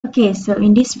Okay, so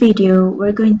in this video,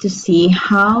 we're going to see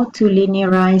how to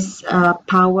linearize a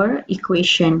power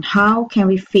equation. How can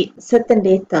we fit certain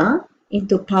data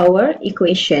into power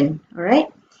equation, all right?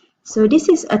 So this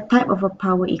is a type of a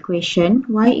power equation,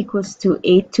 y equals to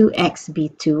a2x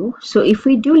b2. So if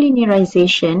we do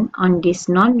linearization on this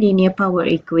nonlinear power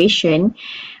equation,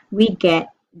 we get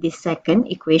the second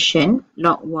equation,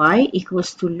 log y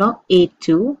equals to log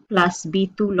a2 plus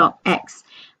b2 log x,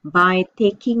 by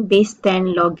taking base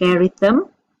 10 logarithm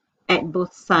at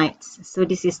both sides. So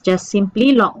this is just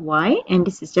simply log y and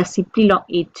this is just simply log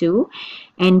a2,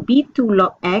 and b2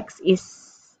 log x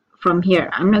is from here.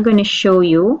 I'm not going to show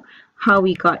you how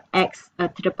we got x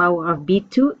to the power of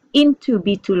b2 into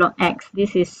b2 log x.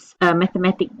 This is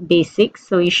mathematics basics,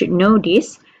 so you should know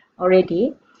this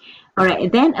already.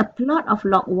 Alright, then a plot of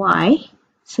log y,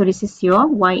 so this is your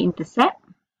y-intercept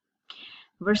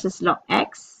versus log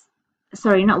x,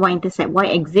 sorry, not y-intercept,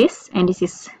 y-axis, and this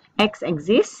is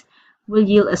x-axis, will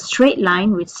yield a straight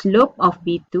line with slope of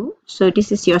b2. So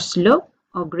this is your slope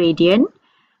or gradient,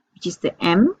 which is the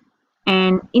m,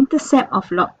 and intercept of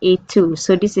log a2.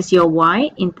 So this is your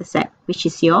y-intercept, which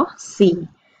is your c.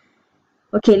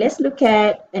 Okay, let's look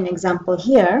at an example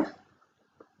here.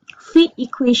 Fit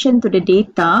equation to the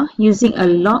data using a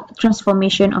log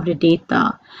transformation of the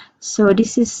data. So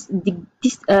this is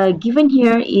given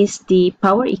here is the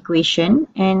power equation,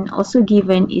 and also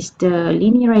given is the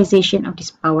linearization of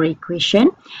this power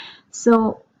equation.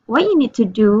 So what you need to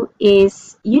do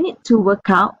is you need to work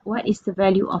out what is the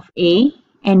value of a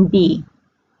and b.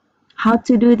 How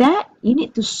to do that? You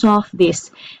need to solve this.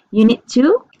 You need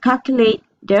to calculate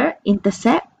the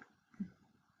intercept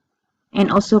and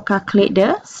also calculate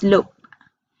the slope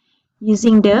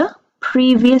using the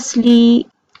previously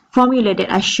formula that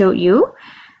I showed you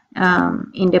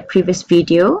in the previous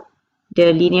video,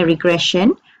 the linear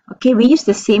regression. Okay, we use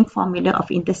the same formula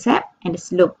of intercept and the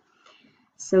slope.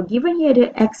 So given here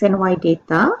the x and y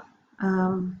data,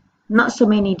 not so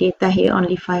many data here,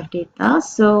 only 5 data.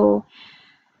 So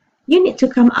you need to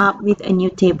come up with a new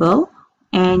table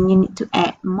and you need to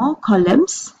add more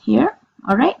columns here,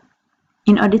 all right,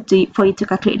 in order for you to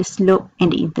calculate the slope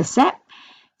and the intercept.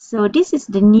 So this is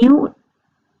the new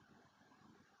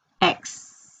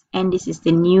x and this is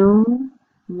the new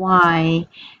y.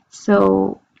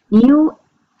 So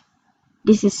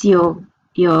this is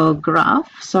your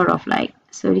graph, sort of like,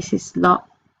 so this is log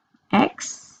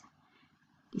x,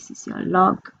 this is your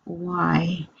log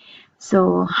y.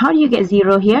 So how do you get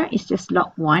 0 here? It's just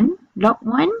log 1. Log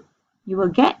 1, you will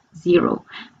get 0.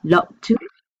 Log 2, you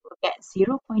will get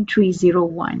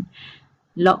 0.301.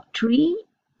 Log 3,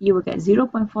 you will get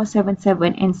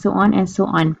 0.477, and so on and so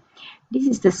on. This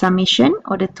is the summation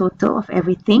or the total of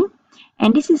everything,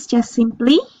 and this is just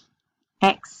simply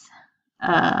x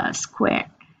squared.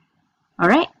 All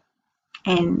right,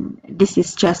 and this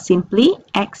is just simply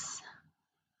x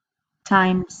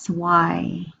times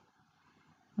y.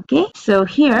 Okay, so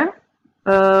here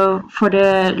for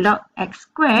the log x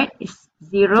squared is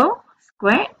 0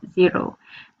 squared 0,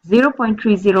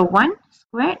 0.301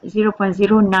 squared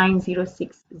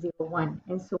 0.090601,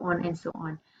 and so on and so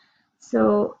on.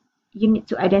 So you need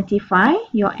to identify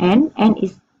your n. N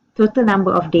is total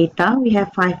number of data. We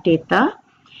have 5 data,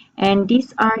 and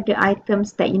these are the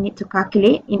items that you need to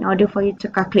calculate in order for you to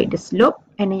calculate the slope,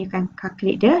 and then you can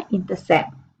calculate the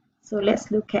intercept. So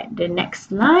let's look at the next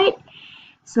slide.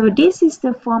 So this is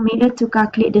the formula to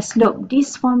calculate the slope.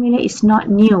 This formula is not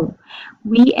new.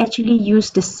 We actually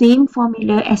use the same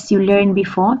formula as you learned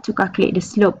before to calculate the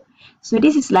slope. So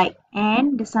this is like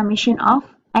n, the summation of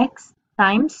x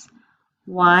times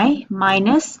y,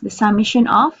 minus the summation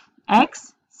of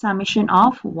x, summation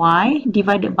of y,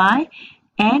 divided by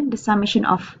n, the summation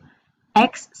of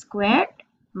x squared,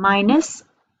 minus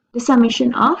the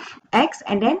summation of x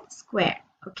and then squared.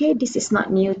 Okay, this is not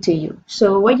new to you.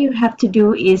 So what you have to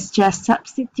do is just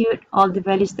substitute all the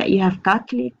values that you have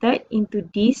calculated into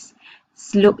this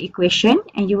slope equation,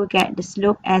 and you will get the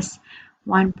slope as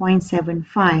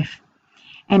 1.75.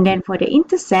 And then for the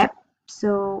intercept,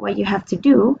 so what you have to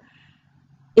do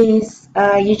is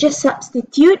you just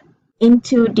substitute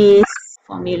into this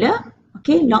formula.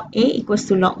 Okay, log a equals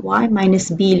to log y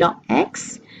minus b log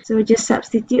x. So just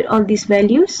substitute all these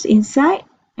values inside,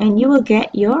 and you will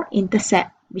get your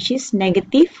intercept, which is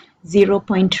negative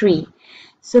 0.3.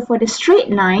 So for the straight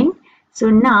line, so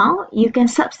now you can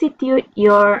substitute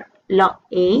your log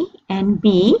a and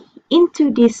b into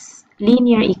this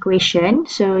linear equation.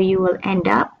 So you will end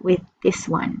up with this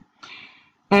one.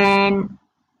 And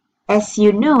as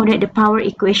you know that the power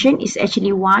equation is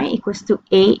actually y equals to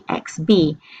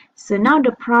axb. So now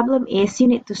the problem is you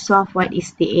need to solve what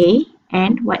is the a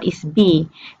and what is b.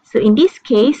 So in this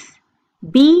case,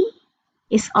 B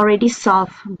is already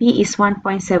solved. B is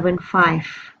 1.75.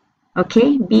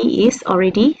 Okay, B is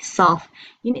already solved.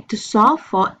 You need to solve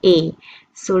for A.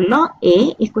 So log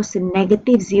A equals to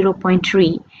negative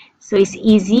 0.3. So it's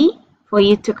easy for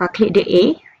you to calculate the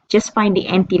A. Just find the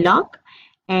anti-log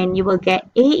and you will get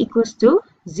A equals to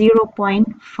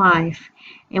 0.5.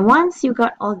 And once you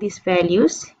got all these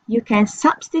values, you can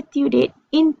substitute it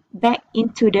back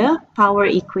into the power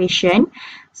equation.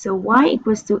 So y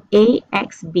equals to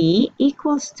AXB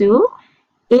equals to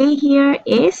A here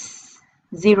is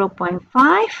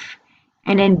 0.5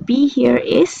 and then B here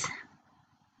is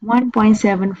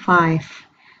 1.75.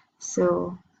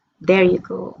 So there you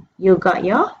go. You got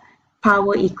your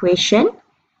power equation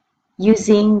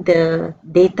using the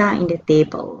data in the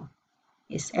table.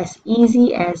 It's as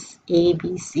easy as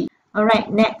ABC.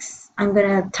 Alright, next I'm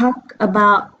going to talk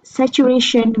about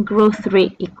saturation growth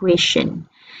rate equation.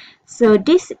 So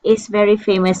this is very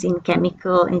famous in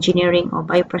chemical engineering or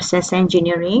bioprocess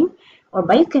engineering or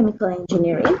biochemical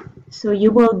engineering. So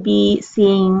you will be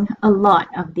seeing a lot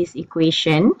of this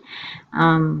equation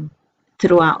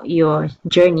throughout your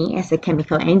journey as a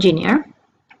chemical engineer.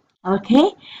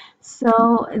 Okay,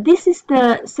 so this is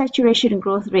the saturation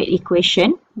growth rate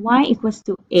equation. Y equals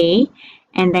to A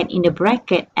and then in the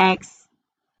bracket X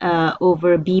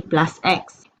over B plus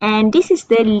X. And this is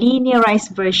the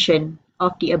linearized version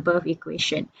of the above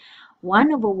equation.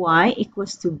 1 over y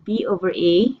equals to b over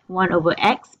a, 1 over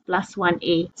x plus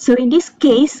 1a. So in this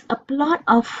case, a plot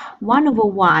of 1 over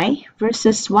y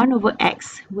versus 1 over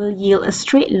x will yield a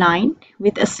straight line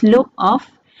with a slope of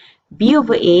b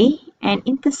over a and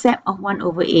intercept of 1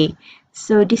 over a.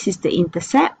 So this is the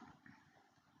intercept.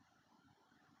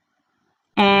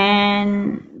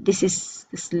 And this is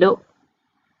the slope.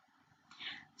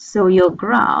 So your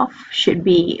graph should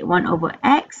be 1 over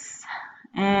x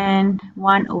and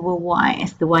 1 over y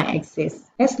as the y-axis.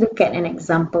 Let's look at an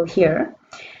example here.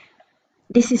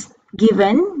 This is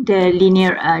given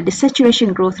the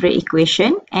saturation growth rate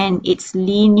equation and its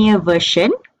linear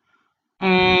version,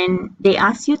 and they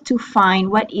ask you to find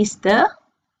what is the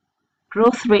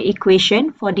growth rate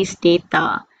equation for this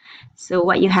data. So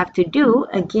what you have to do,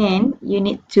 again, you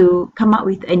need to come up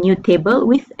with a new table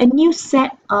with a new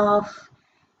set of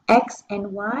x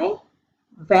and y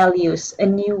values, a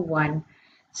new one.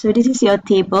 So this is your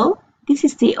table. This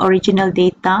is the original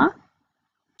data.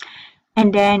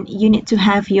 And then you need to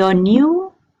have your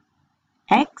new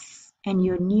x and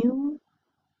your new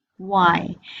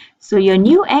y. So your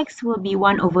new x will be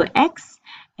 1 over x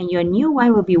and your new y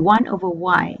will be 1 over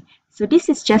y. So this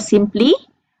is just simply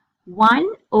 1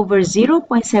 over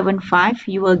 0.75,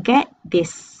 you will get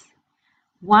this.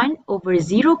 1 over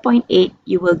 0.8,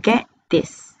 you will get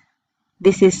this.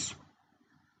 This is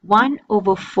 1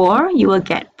 over 4, you will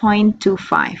get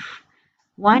 0.25.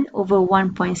 1 over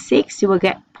 1.6, you will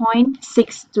get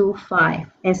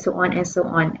 0.625, and so on and so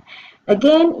on.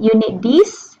 Again, you need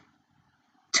these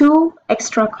 2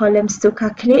 extra columns to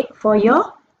calculate for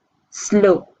your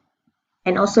slope.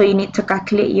 And also you need to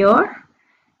calculate your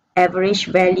average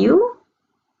value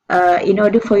in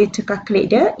order for you to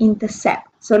calculate the intercept.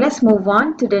 So let's move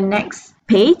on to the next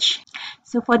page.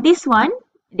 So for this one,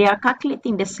 they are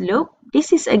calculating the slope.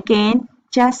 This is again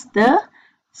just the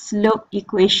slope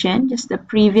equation, just the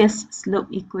previous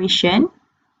slope equation.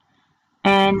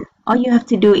 And all you have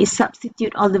to do is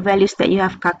substitute all the values that you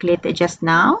have calculated just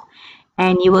now.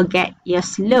 And you will get your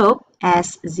slope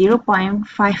as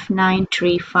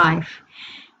 0.5935.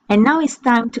 And now it's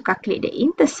time to calculate the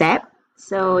intercept.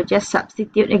 So just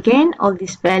substitute again all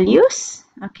these values.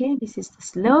 Okay, this is the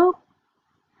slope.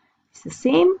 It's the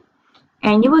same.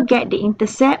 And you will get the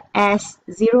intercept as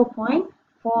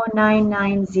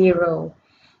 0.4990.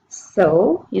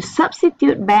 So you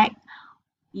substitute back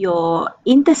your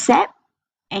intercept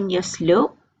and your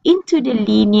slope into the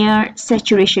linear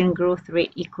saturation growth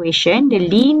rate equation, the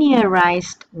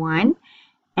linearized one,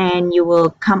 and you will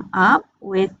come up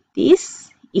with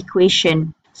this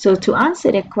equation. So to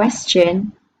answer the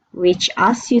question, which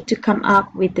asks you to come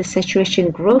up with the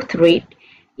saturation growth rate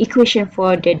equation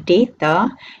for the data,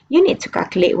 you need to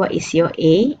calculate what is your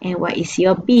A and what is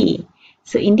your B.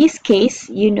 So in this case,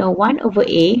 you know 1 over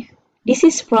A, this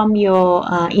is from your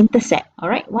intercept,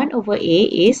 alright? 1 over A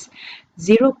is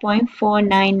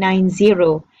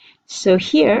 0.4990. So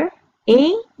here,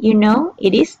 A, you know,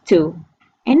 it is 2.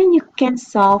 And then you can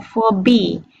solve for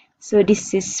B. So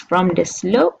this is from the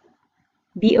slope,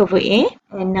 B over A.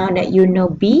 And now that you know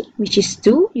B, which is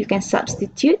 2, you can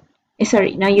substitute.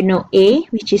 Now you know A,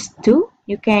 which is 2.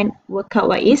 You can work out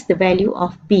what is the value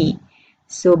of B.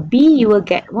 So B, you will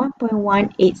get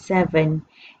 1.187.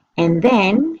 And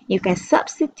then you can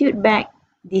substitute back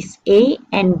these A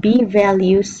and B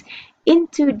values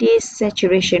into this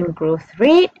saturation growth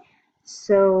rate.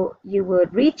 So you will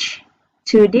reach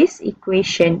to this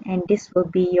equation, and this will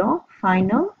be your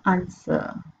final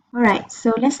answer. Alright,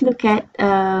 so let's look at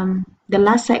the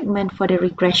last segment for the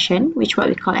regression, which what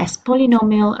we call as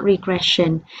polynomial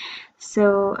regression.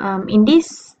 So in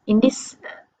this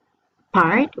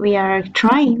part, we are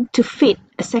trying to fit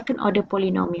a second order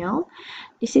polynomial.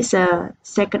 This is a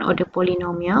second order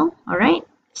polynomial, alright?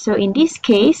 So in this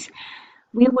case,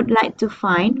 we would like to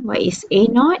find what is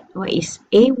A0, what is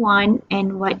A1,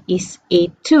 and what is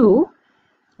A2,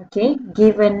 okay,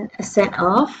 given a set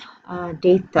of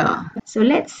data. So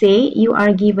let's say you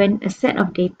are given a set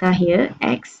of data here,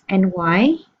 X and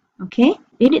Y, okay?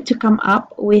 You need to come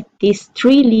up with these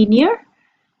three linear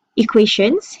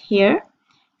equations here.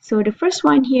 So the first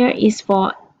one here is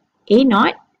for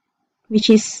A0, which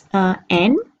is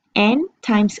n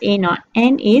times A0.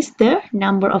 N is the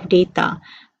number of data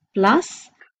plus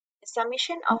the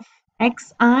summation of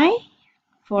xi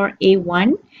for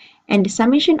A1 and the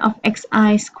summation of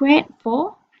xi squared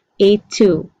for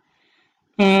A2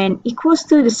 and equals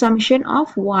to the summation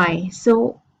of y.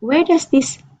 So where does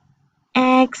this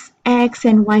x,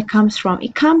 and y comes from?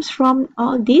 It comes from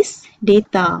all this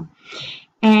data.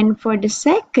 And for the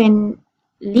second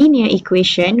linear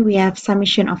equation, we have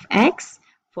summation of x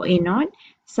for A0,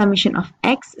 summation of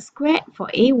x squared for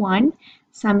A1,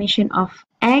 summation of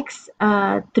x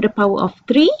to the power of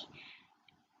 3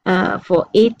 for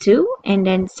A2, and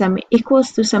then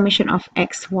equals to summation of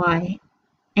xy.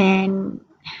 And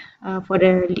for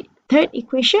the third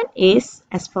equation is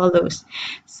as follows.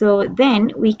 So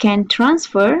then we can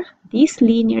transfer these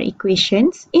linear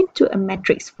equations into a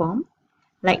matrix form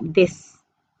like this.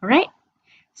 Alright,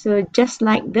 so just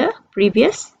like the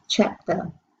previous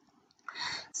chapter.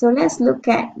 So let's look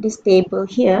at this table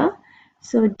here.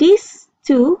 So these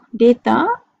two data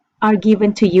are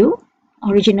given to you,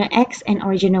 original x and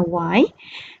original y.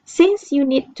 Since you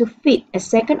need to fit a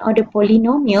second order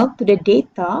polynomial to the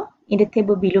data in the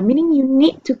table below, meaning you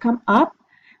need to come up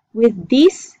with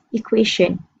this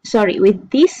equation, with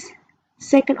this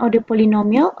second order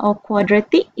polynomial or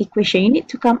quadratic equation. You need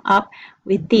to come up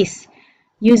with this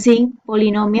using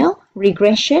polynomial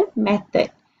regression method.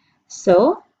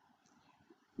 So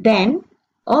then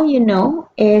all you know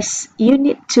is you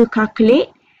need to calculate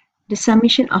the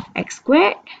summation of x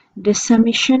squared, the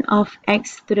summation of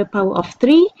x to the power of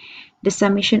 3, the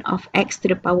summation of x to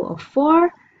the power of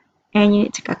 4, and you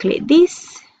need to calculate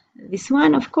this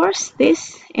one, of course,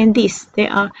 this and this.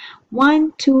 There are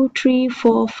 1, 2, 3,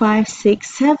 4, 5, 6,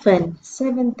 7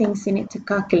 things you need to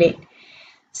calculate.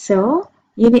 So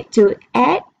you need to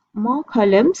add more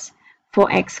columns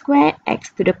for x squared,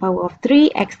 x to the power of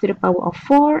 3, x to the power of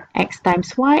 4, x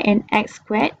times y, and x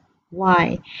squared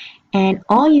y. And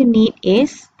all you need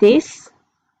is this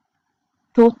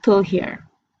total here.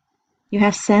 You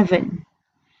have 7.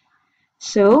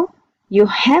 So you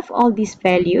have all these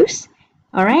values.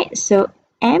 Alright, so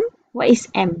m, what is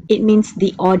m? It means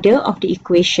the order of the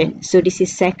equation. So this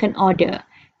is second order.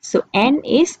 So n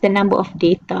is the number of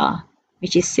data,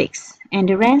 which is 6. And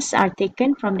the rest are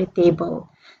taken from the table.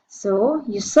 So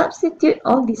you substitute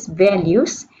all these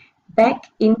values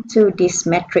back into this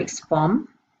matrix form.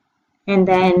 And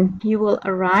then you will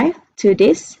arrive to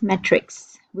this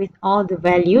matrix with all the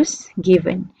values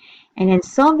given. And then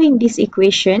solving this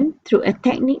equation through a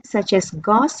technique such as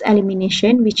Gauss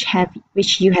elimination, which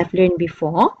you have learned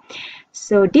before.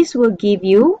 So this will give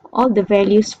you all the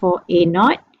values for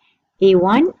A0,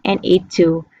 A1, and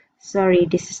A2. Sorry,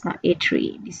 this is not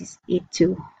A3, this is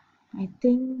A2. I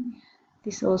think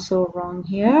this is also wrong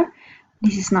here.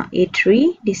 This is not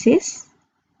A3, this is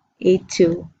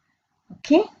A2.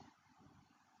 Okay?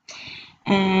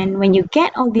 And when you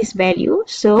get all these values,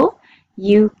 so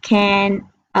you can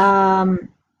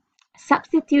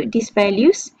substitute these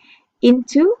values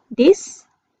into this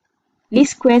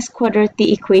least squares quadratic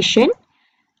equation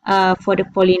for the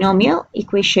polynomial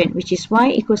equation, which is y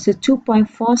equals to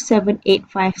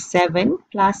 2.47857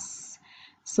 plus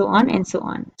so on and so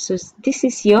on. So this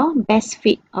is your best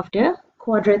fit of the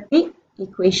quadratic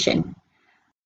equation.